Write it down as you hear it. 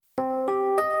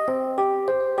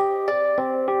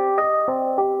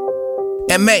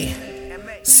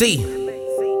M.A.C.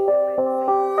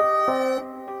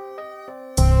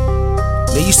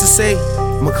 They used to say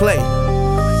McClay.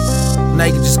 Now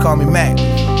you can just call me Mac.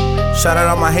 Shout out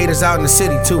all my haters out in the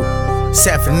city too.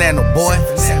 San Fernando, boy.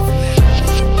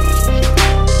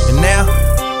 And now,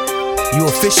 you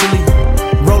officially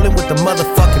rolling with the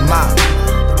motherfucking mob.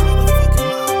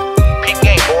 Peep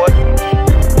game, boy.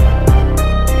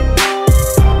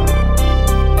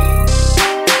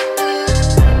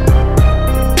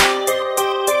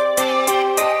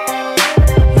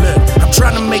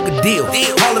 Trying to make a deal,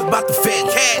 all about the Fed.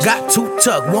 Got two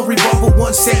tuck, one revolver,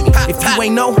 one Sammy. If you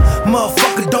ain't know,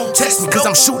 motherfucker, don't test me, cause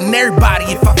I'm shooting everybody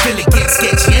if I feel it get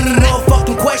sketchy. Any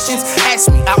motherfucking questions,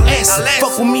 ask me, I'll answer.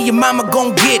 Fuck with me, your mama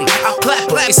gon' get it, I'll clap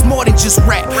her. It's more than just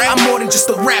rap, I'm more than just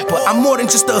a rapper. I'm more than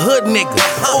just a hood nigga,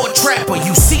 or a trapper.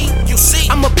 You see,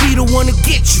 I'ma be the one to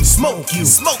get you, smoke you.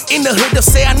 In the hood they'll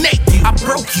say I neck you, I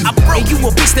broke you. And you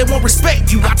a bitch that won't respect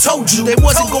you. I told you, they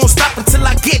wasn't gon' stop until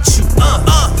I get you.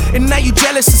 And now you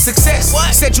jealous of success.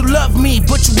 Said you love me,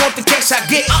 but you want the cash I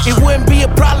get. It wouldn't be a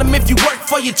problem if you worked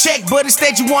for your check, but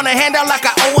instead you want a handout like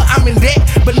I owe her, I'm in debt.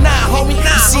 But nah, homie,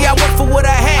 you see I work for what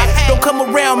I had. Don't come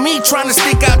around me trying to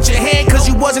stick out your hand, cause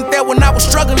you wasn't there when I was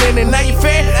struggling, and now you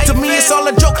fair. To me it's all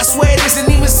a joke, I swear it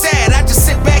isn't even sad. I just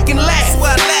sit back and laugh.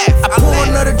 I pour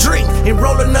another drink and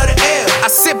roll another L. I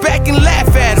sit back and laugh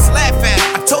at them.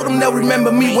 I told them they'll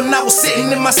remember me when I was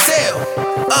sitting in my cell.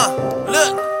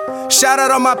 Look, shout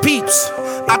out all my peeps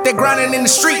out there grinding in the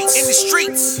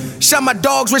streets. Shout my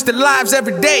dogs risk their lives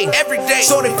every day,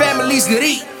 so their families could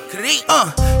eat.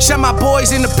 Shout my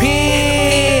boys in the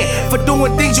pen for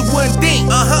doing things you wouldn't think.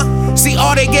 See,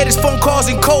 all they get is phone calls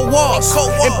and cold walls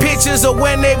and pictures of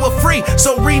when they were free.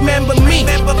 So remember me,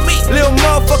 Lil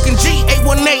motherfucking G,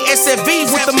 818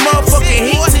 SFV with the motherfucking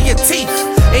heat to your teeth.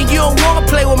 And you don't wanna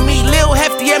play with me, Lil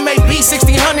Hefty MAB,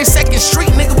 1600 2nd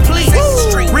Street, nigga, please.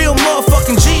 Real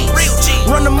motherfucking G,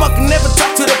 run amok and never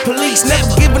talk to the police.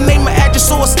 Never give a name, an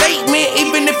address, or a statement,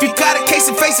 even if you got a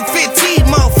case and face it 15,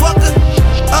 motherfucker.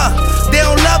 They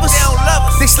don't love us.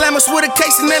 They slam us with a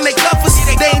case and then they cuff us.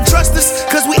 They ain't trust us,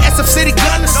 cause we SF City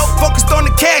gunners. Focused on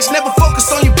the cash, never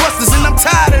focused on you busters. And I'm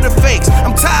tired of the fakes,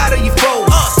 I'm tired of you foes,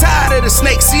 tired of the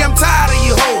snakes, see I'm tired of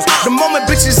you hoes. The moment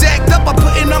bitches act up, I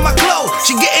put in on my clothes.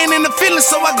 She getting in the feeling,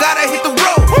 so I gotta hit the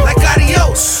road. Like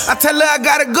adios, I tell her I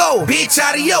gotta go, bitch,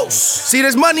 adios. See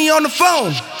there's money on the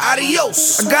phone,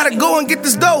 adios. I gotta go and get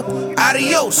this dough,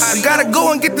 adios. I gotta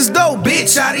go and get this dough,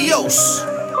 bitch, adios.